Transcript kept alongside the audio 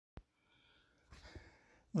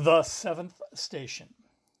The Seventh Station,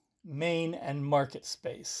 Main and Market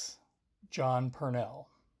Space, John Purnell.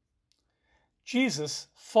 Jesus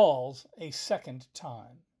falls a second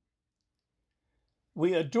time.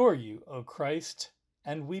 We adore you, O Christ,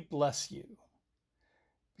 and we bless you,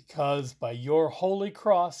 because by your holy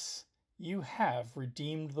cross you have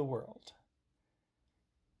redeemed the world.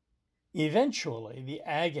 Eventually, the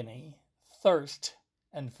agony, thirst,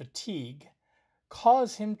 and fatigue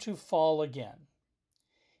cause him to fall again.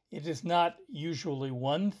 It is not usually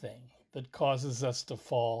one thing that causes us to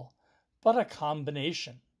fall, but a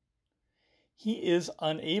combination. He is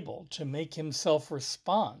unable to make himself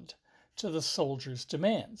respond to the soldiers'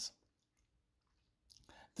 demands.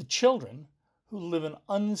 The children, who live in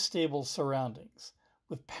unstable surroundings,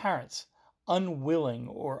 with parents unwilling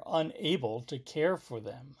or unable to care for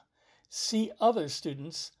them, see other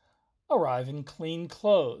students arrive in clean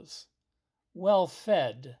clothes, well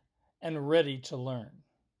fed, and ready to learn.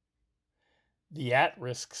 The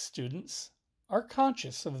at-risk students are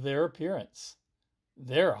conscious of their appearance,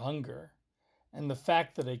 their hunger, and the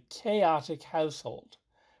fact that a chaotic household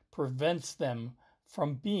prevents them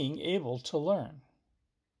from being able to learn.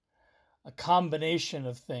 A combination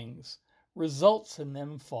of things results in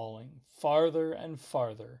them falling farther and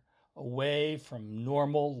farther away from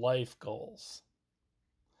normal life goals.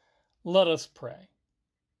 Let us pray.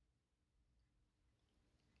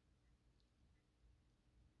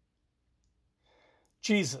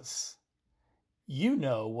 Jesus, you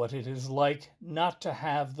know what it is like not to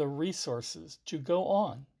have the resources to go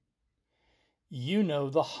on. You know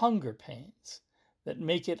the hunger pains that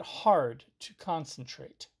make it hard to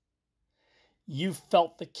concentrate. You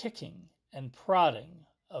felt the kicking and prodding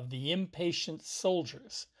of the impatient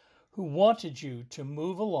soldiers who wanted you to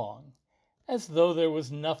move along as though there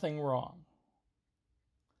was nothing wrong.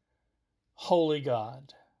 Holy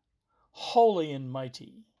God, holy and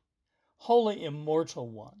mighty, holy immortal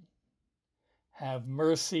one, have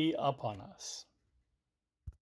mercy upon us.